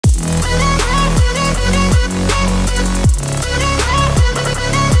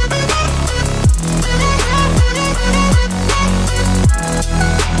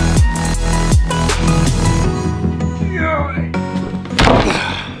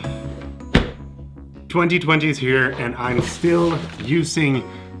2020 is here and I'm still using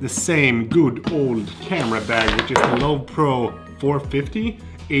the same good old camera bag, which is the Love Pro 450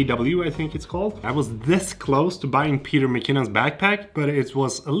 AW, I think it's called. I was this close to buying Peter McKinnon's backpack, but it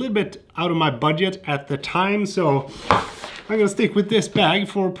was a little bit out of my budget at the time, so I'm gonna stick with this bag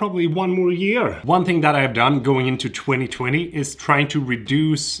for probably one more year. One thing that I have done going into 2020 is trying to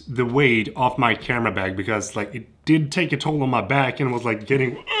reduce the weight of my camera bag, because like it did take a toll on my back and was like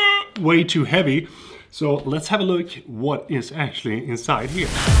getting way too heavy. So let's have a look what is actually inside here.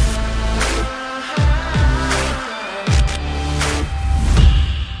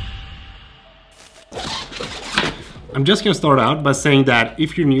 I'm just gonna start out by saying that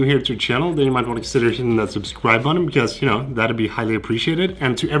if you're new here to the channel, then you might want to consider hitting that subscribe button, because, you know, that'd be highly appreciated.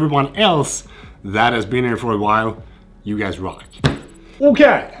 And to everyone else that has been here for a while, you guys rock.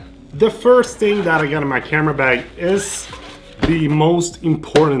 Okay, the first thing that I got in my camera bag is the most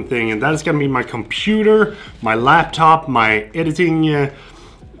important thing, and that is gonna be my computer, my laptop, my editing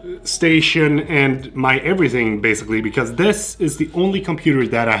station, and my everything basically, because this is the only computer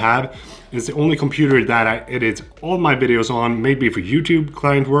that I have. It's the only computer that I edit all my videos on, maybe for YouTube,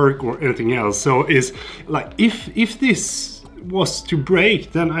 client work, or anything else. So is like, if this was to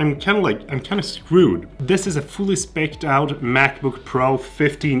break, then I'm kind of screwed. This is a fully spec'd out MacBook Pro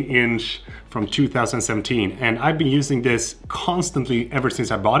 15-inch from 2017, and I've been using this constantly ever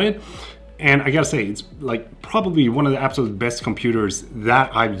since I bought it. And I gotta say, it's like probably one of the absolute best computers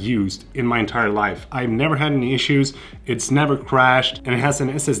that I've used in my entire life. I've never had any issues, it's never crashed, and it has an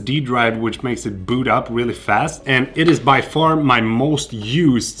SSD drive which makes it boot up really fast. And it is by far my most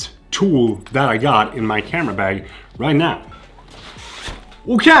used tool that I got in my camera bag right now.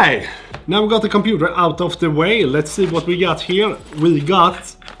 Okay, now we got the computer out of the way. Let's see what we got here. We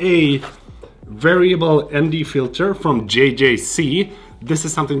got a variable ND filter from JJC. This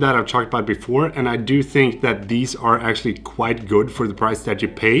is something that I've talked about before, and I do think that these are actually quite good for the price that you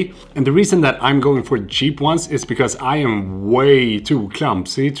pay. And the reason that I'm going for the cheap ones is because I am way too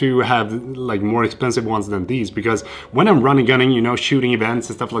clumsy to have like more expensive ones than these, because when I'm running gunning, you know, shooting events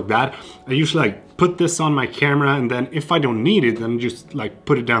and stuff like that, I usually like put this on my camera, and then if I don't need it, then just like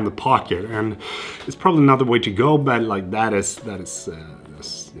put it down the pocket. And it's probably another way to go, but like that is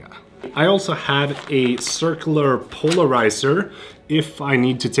yeah. I also have a circular polarizer if I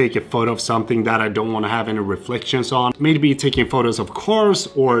need to take a photo of something that I don't want to have any reflections on. Maybe taking photos of cars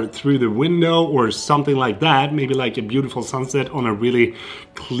or through the window or something like that. Maybe like a beautiful sunset on a really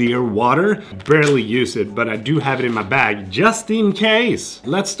clear water. Barely use it, but I do have it in my bag just in case.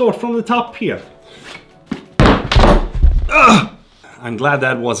 Let's start from the top here. I'm glad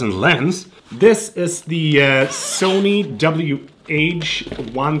that wasn't lens. This is the Sony WH-1000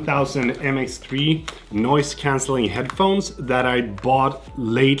 MX3 noise cancelling headphones that I bought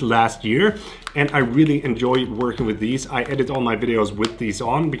late last year, and I really enjoy working with these. I edit all my videos with these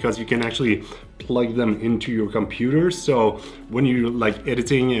on because you can actually plug them into your computer. So when you're like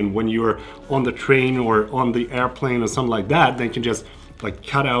editing and when you're on the train or on the airplane or something like that, then you can just like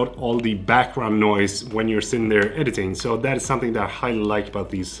cut out all the background noise when you're sitting there editing. So that is something that I highly like about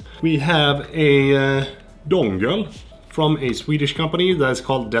these. We have a dongle from a Swedish company that is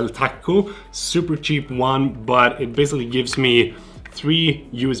called Del Taco. Super cheap one, but it basically gives me 3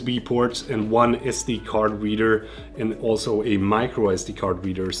 USB ports and 1 SD card reader, and also a micro SD card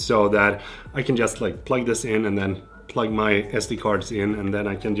reader, so that I can just like plug this in and then plug my SD cards in, and then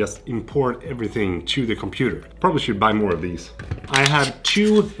I can just import everything to the computer. Probably should buy more of these. I have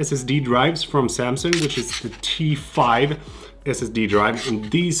 2 SSD drives from Samsung, which is the T5 SSD drive, and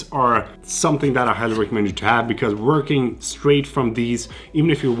these are something that I highly recommend you to have, because working straight from these, even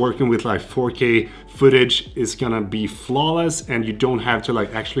if you're working with like 4K footage, is gonna be flawless, and you don't have to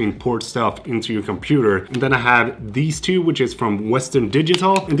like actually import stuff into your computer. And then I have these 2, which is from Western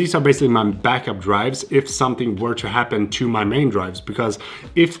Digital, and these are basically my backup drives if something were to happen to my main drives, because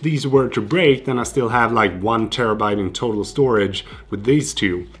if these were to break, then I still have like 1 terabyte in total storage with these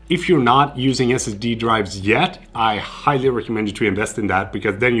 2. If you're not using SSD drives yet, I highly recommend you to invest in that,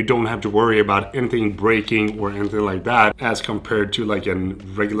 because then you don't have to worry about anything breaking or anything like that, as compared to like a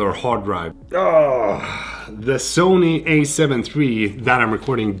regular hard drive. The Sony a7 III that I'm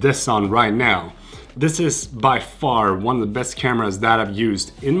recording this on right now. This is by far one of the best cameras that I've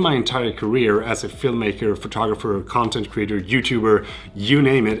used in my entire career as a filmmaker, photographer, content creator, YouTuber, you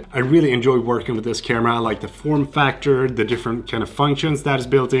name it. I really enjoy working with this camera. I like the form factor, the different kind of functions that is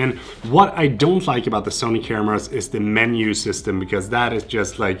built in. What I don't like about the Sony cameras is the menu system, because that is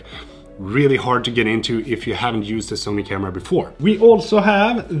just like really hard to get into if you haven't used a Sony camera before. We also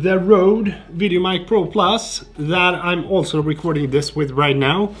have the Rode VideoMic Pro Plus that I'm also recording this with right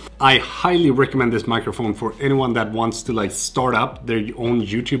now. I highly recommend this microphone for anyone that wants to like start up their own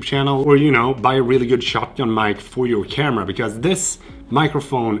YouTube channel, or you know, buy a really good shotgun mic for your camera, because this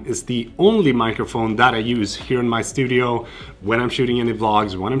microphone is the only microphone that I use here in my studio when I'm shooting any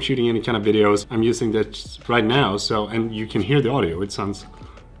vlogs, when I'm shooting any kind of videos. I'm using this right now, so, and you can hear the audio. It sounds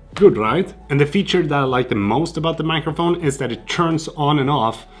good, right? And the feature that I like the most about the microphone is that it turns on and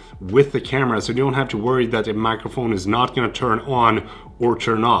off with the camera, so you don't have to worry that the microphone is not going to turn on or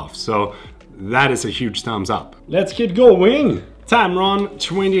turn off. So that is a huge thumbs up. Let's keep going. Tamron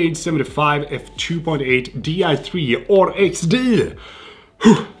 2875 f2.8 Di3 or XD.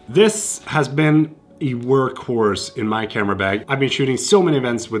 This has been a workhorse in my camera bag. I've been shooting so many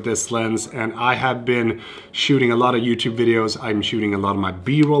events with this lens, and I have been shooting a lot of YouTube videos. I'm shooting a lot of my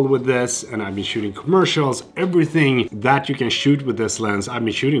B-roll with this, and I've been shooting commercials. Everything that you can shoot with this lens, I've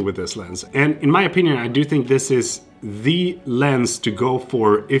been shooting with this lens. And in my opinion, I do think this is the lens to go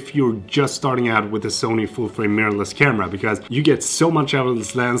for if you're just starting out with a Sony full-frame mirrorless camera, because you get so much out of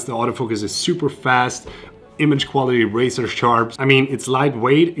this lens. The autofocus is super fast. Image quality razor sharp. I mean, it's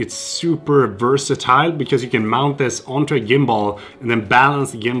lightweight, it's super versatile because you can mount this onto a gimbal and then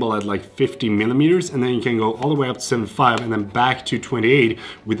balance the gimbal at like 50 millimeters, and then you can go all the way up to 75 and then back to 28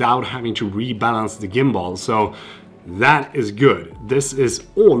 without having to rebalance the gimbal. So that is good. This is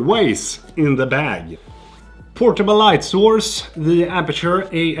always in the bag. Portable light source, the Aputure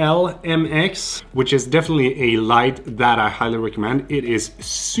AL-MX, which is definitely a light that I highly recommend. It is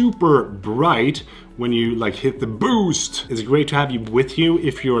super bright when you like hit the boost. It's great to have you with you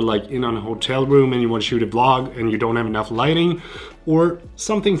if you're like in a hotel room and you want to shoot a vlog and you don't have enough lighting or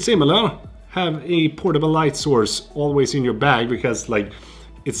something similar. Have a portable light source always in your bag, because like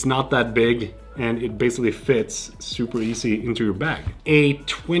it's not that big and it basically fits super easy into your bag. A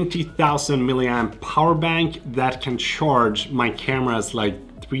 20,000 milliamp power bank that can charge my cameras like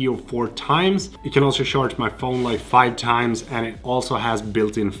 3 or 4 times. It can also charge my phone like 5 times, and it also has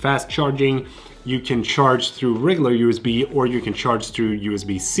built-in fast charging. You can charge through regular USB or you can charge through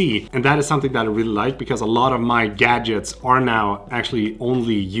USB-C. And that is something that I really like, because a lot of my gadgets are now actually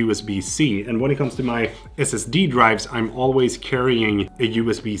only USB-C. And when it comes to my SSD drives, I'm always carrying a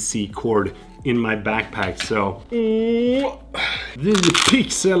USB-C cord in my backpack. So the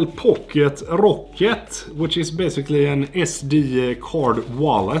Pixel Pocket Rocket, which is basically an SD card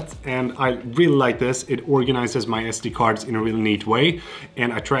wallet, and I really like this. It organizes my SD cards in a really neat way,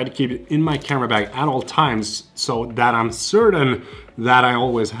 and I try to keep it in my camera bag at all times so that I'm certain that I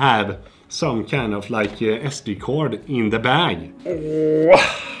always have some kind of like SD card in the bag.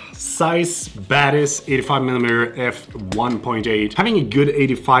 Zeiss Batis 85mm f1.8. Having a good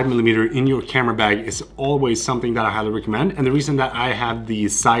 85mm in your camera bag is always something that I highly recommend. And the reason that I have the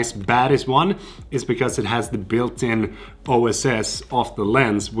Zeiss Batis one is because it has the built-in OSS of the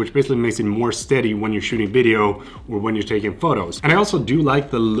lens, which basically makes it more steady when you're shooting video or when you're taking photos. And I also do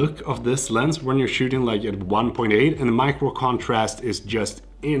like the look of this lens when you're shooting like at 1.8, and the micro contrast is just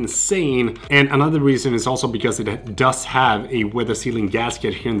insane. And another reason is also because it does have a weather sealing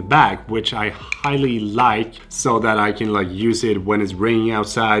gasket here in the back, which I highly like, so that I can like use it when it's raining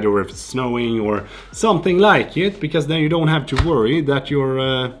outside or if it's snowing or something like it, because then you don't have to worry that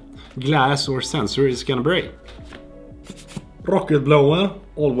your glass or sensor is gonna break. Rocket blower,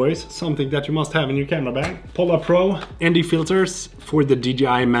 always something that you must have in your camera bag. Polar Pro ND filters for the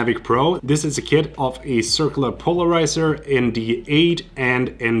DJI Mavic Pro. This is a kit of a circular polarizer, ND8 and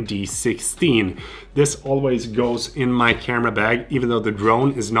ND16. This always goes in my camera bag, even though the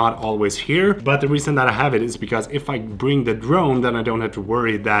drone is not always here. But the reason that I have it is because if I bring the drone, then I don't have to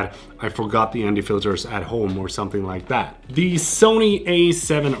worry that I forgot the ND filters at home or something like that. The Sony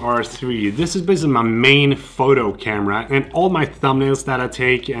A7R III. This is basically my main photo camera, and all my thumbnails that I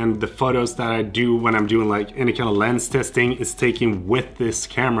take and the photos that I do when I'm doing like any kind of lens testing is taken with this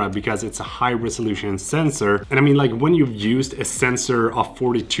camera, because it's a high resolution sensor. And I mean, like when you've used a sensor of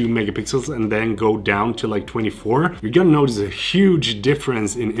 42 megapixels and then go down to like 24, you're gonna notice a huge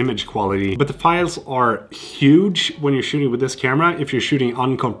difference in image quality. But the files are huge when you're shooting with this camera. If you're shooting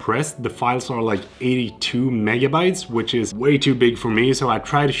uncompressed, the files are like 82 megabytes, which is way too big for me. So I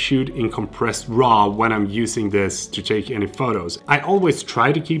try to shoot in compressed RAW when I'm using this to take any photos. I always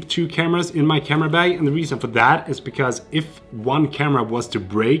try to keep 2 cameras in my camera bag, and the reason for that is because if one camera was to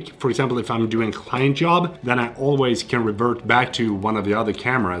break, for example, if I'm doing a client job, then I always can revert back to one of the other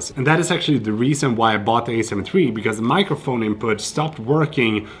cameras. And that is actually the reason why I bought the A7 III, because the microphone input stopped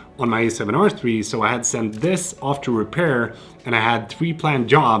working on my A7R III, so I had sent this off to repair, and I had 3 planned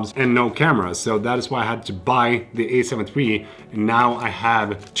jobs and no cameras. So that is why I had to buy the A7 III, and now I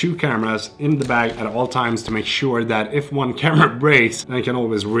have 2 cameras in the bag at all times to make sure that if one camera breaks, I can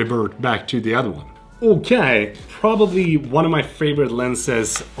always revert back to the other one. Okay, probably one of my favorite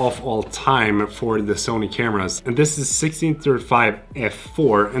lenses of all time for the Sony cameras, and this is 16-35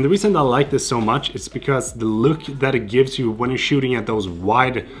 f4. And the reason I like this so much is because the look that it gives you when you're shooting at those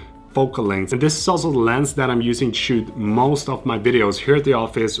wide focal lengths. And this is also the lens that I'm using to shoot most of my videos here at the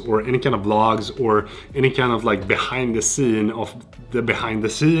office, or any kind of vlogs, or any kind of like behind the scene of the behind the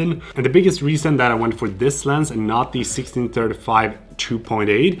scene. And the biggest reason that I went for this lens and not the 16-35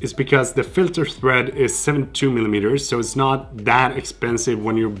 2.8 is because the filter thread is 72mm, so it's not that expensive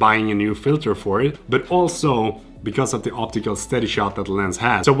when you're buying a new filter for it, but also because of the optical steady shot that the lens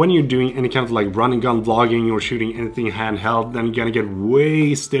has. So when you're doing any kind of like run and gun vlogging or shooting anything handheld, then you're gonna get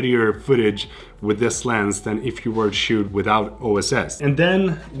way steadier footage with this lens than if you were to shoot without OSS. And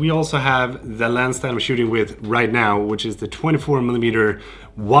then we also have the lens that I'm shooting with right now, which is the 24mm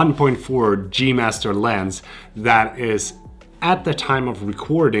 1.4 G Master lens that is, at the time of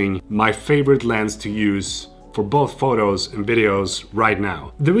recording, my favorite lens to use for both photos and videos right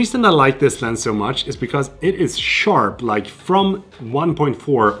now. The reason I like this lens so much is because it is sharp, like from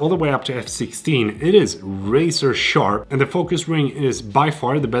 1.4 all the way up to f16. It is razor sharp, and the focus ring is by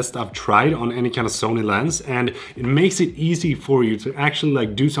far the best I've tried on any kind of Sony lens, and it makes it easy for you to actually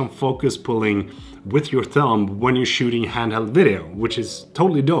like do some focus pulling with your thumb when you're shooting handheld video, which is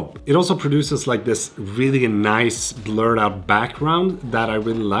totally dope. It also produces like this really nice blurred out background that I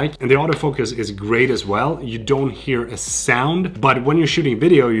really like, and the autofocus is great as well. You don't hear a sound, but when you're shooting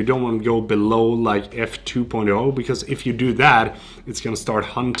video, you don't want to go below like f2.0, because if you do that, it's gonna start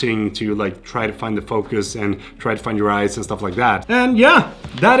hunting to like try to find the focus and try to find your eyes and stuff like that. And yeah,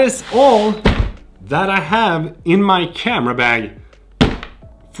 that is all that I have in my camera bag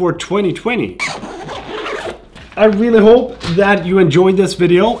for 2020. I really hope that you enjoyed this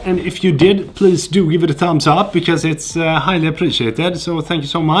video, and if you did, please do give it a thumbs up, because it's highly appreciated, so thank you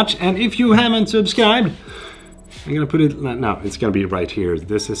so much. And if you haven't subscribed, I'm gonna put it, no, it's gonna be right here.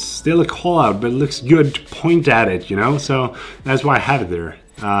 This is still a call out, but it looks good to point at it, you know, so that's why I have it there.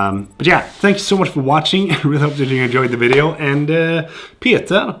 But yeah, thank you so much for watching. I really hope that you enjoyed the video, and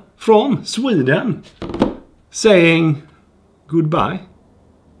Peter from Sweden saying goodbye.